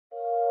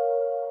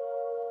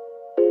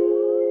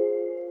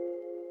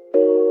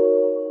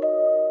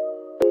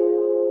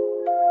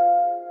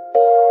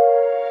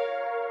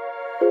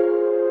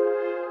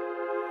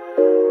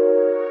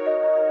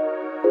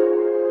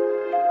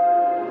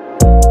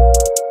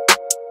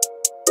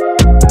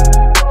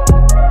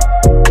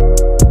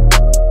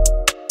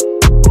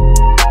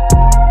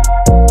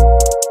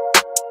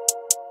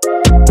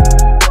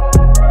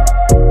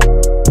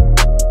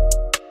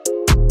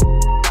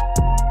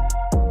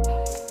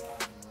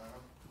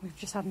We've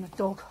just had a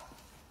dog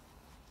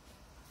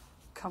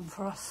come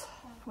for us.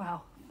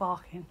 Well,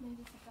 barking.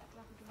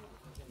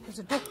 There's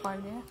a dog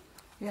bone here.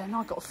 Yeah, and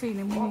I got a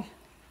feeling we...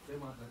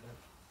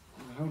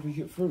 How do we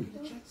get through?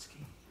 The jet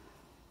ski.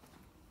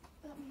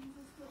 That means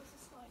there's lots of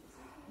spiders.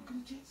 Look at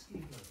the jet ski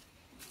go.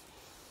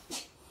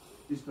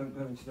 Just don't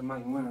go into the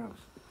main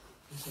warehouse.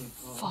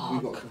 Fuck. We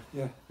got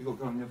to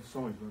go on the other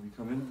side where we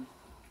come in.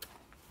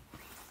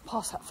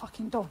 Pass that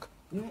fucking dog.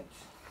 Yeah.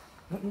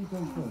 Let me go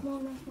first. There's more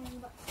than one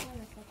about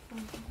spiders that come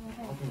into my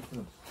I'll head. go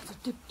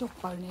first. There's a dog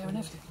bone here and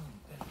everything.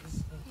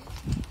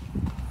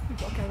 We've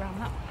got to go around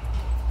that.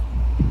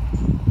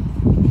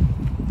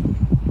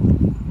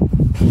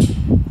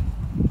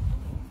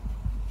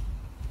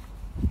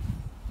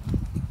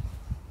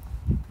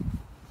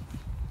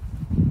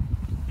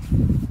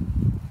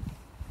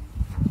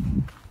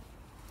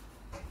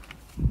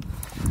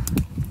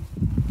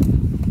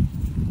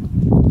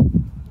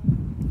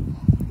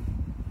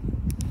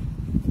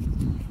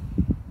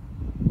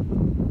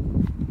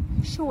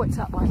 Sure it's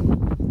that way.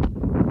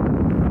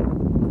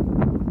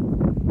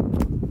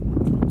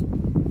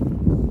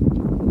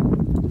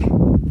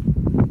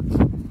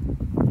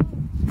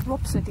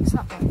 Rob said it's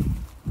that way.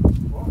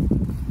 What?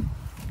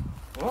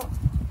 What?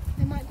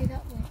 It might be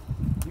that way.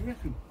 You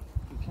reckon?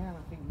 You can,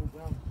 I think, move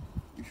round.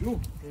 You sure?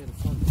 Yeah, the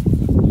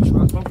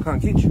front. Bob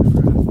can't get you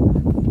through that.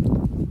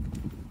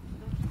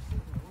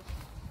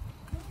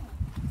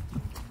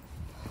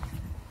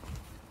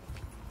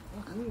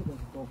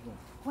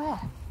 Where?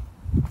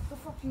 The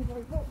fuck are you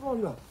like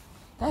Rottweiler?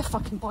 They'll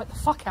fucking bite the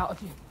fuck out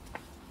of you.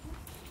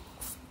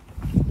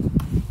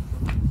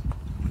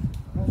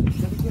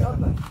 Shall we get up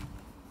there?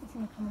 It's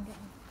going to come and get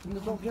me. Can the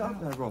dog get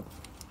up there, Rob?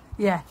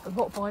 Yeah, a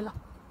Rottweiler.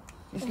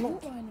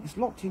 It's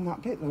locked in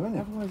that bit though, isn't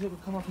it? Otherwise, it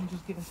would come up and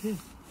just get us here.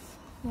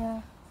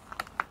 Yeah.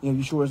 Yeah,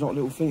 you sure there's not a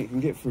little thing it can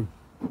get through?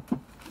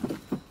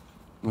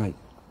 Mate,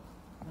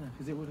 Yeah,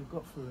 because it would have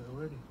got through it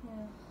already.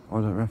 Yeah.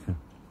 I don't reckon.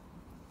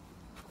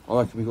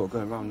 I reckon we got to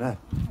go around there.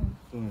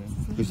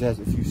 Because there's,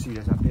 if you see,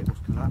 there's that bit was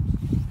collapsed.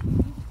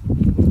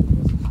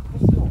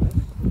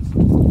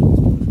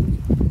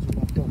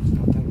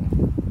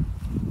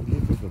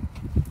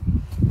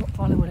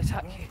 Rottweiler will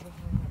attack you.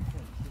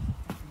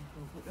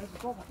 There's a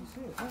dog, I can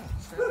see it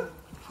there.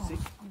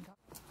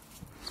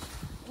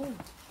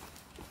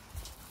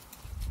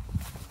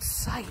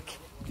 Sake.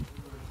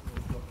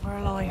 We're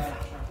alive.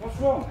 What's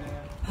wrong?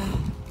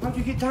 How'd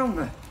you get down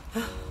there?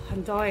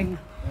 I'm dying.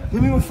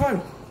 Give me my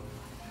phone.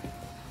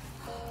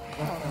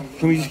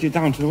 Can we just get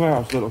down to the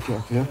warehouse, little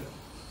kid, yeah?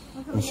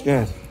 I'm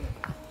scared.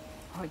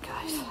 Right,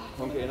 guys.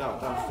 I'm getting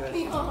out downstairs.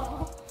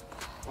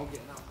 I'm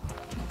getting out.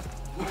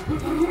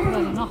 I've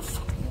had enough.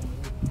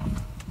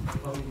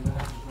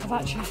 I've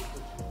actually...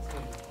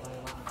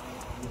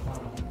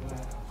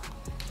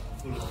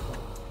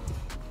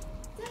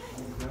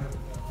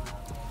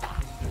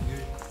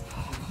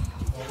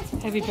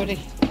 Everybody.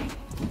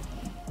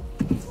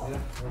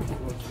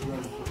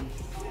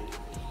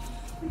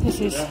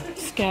 This is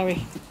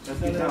scary. Let's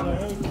get down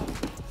there.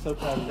 So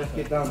proud of Let's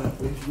get down there,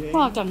 please.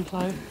 Well done,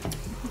 Chloe.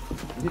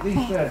 Is it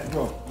these stairs,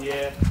 Rob?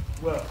 Yeah.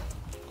 Well,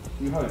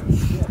 You hope?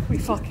 We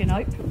fucking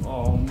hope.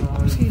 Oh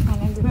no. Excuse my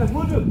language. There's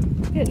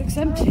wooden. Yeah, it looks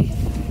empty.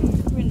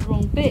 We're in the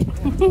wrong bit.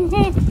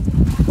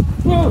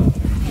 Whoa.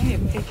 Only a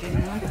pigeon, you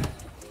know.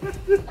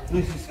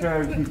 This is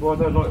scary, people. I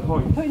don't like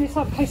heights. Putting this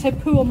up in case they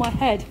poo on my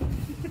head.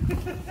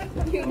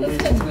 I'm really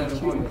scared of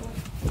heights.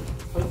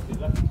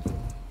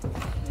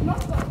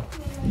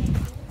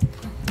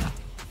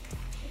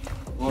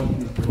 Right,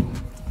 people.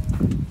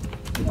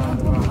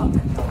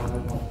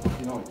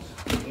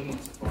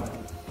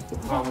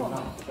 How was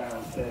that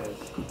downstairs?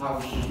 How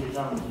did you get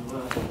down to the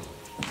warehouse?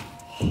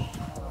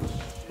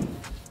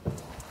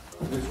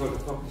 Looks like the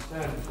fucking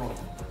stairs are gone.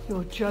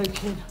 You're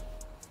joking.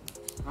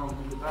 How did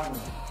he get down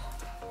there?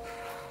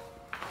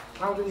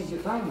 How did he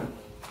get down there?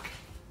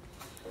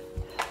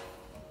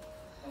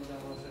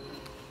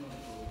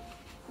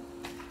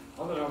 I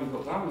don't know how he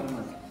got down there,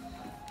 mate.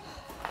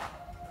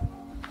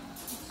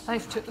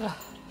 They've took the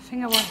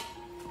thing away.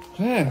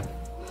 Claire.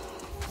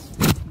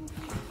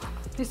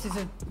 This is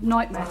a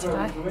nightmare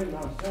today.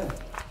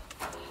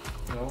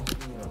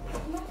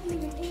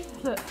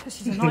 Look,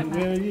 this is a nightmare.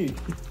 where are you?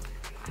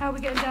 How are we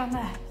getting down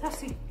there? That's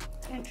the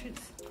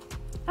entrance.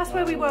 That's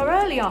where we were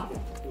earlier.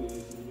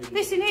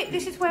 This is it.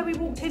 This is where we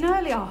walked in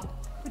earlier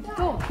with the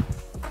dog.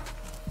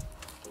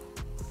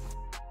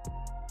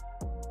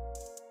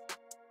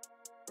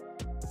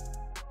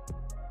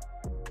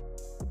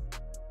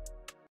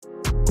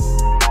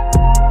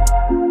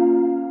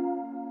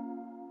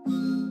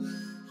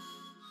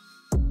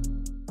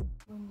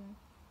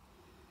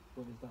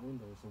 What is that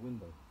window? It's a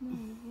window. No,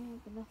 yeah,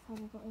 but that's how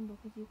we got in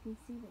because you can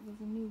see that there's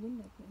a new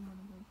window put in one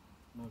of them.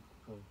 No,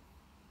 Chloe.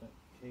 That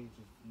cage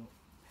is not.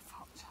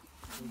 Fucked.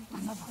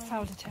 Another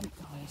failed attempt,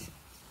 guys.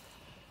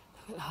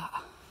 Look at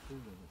that.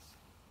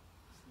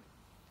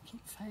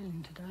 Keep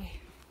failing today.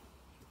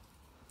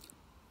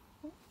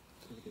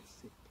 It's gonna get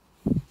sick.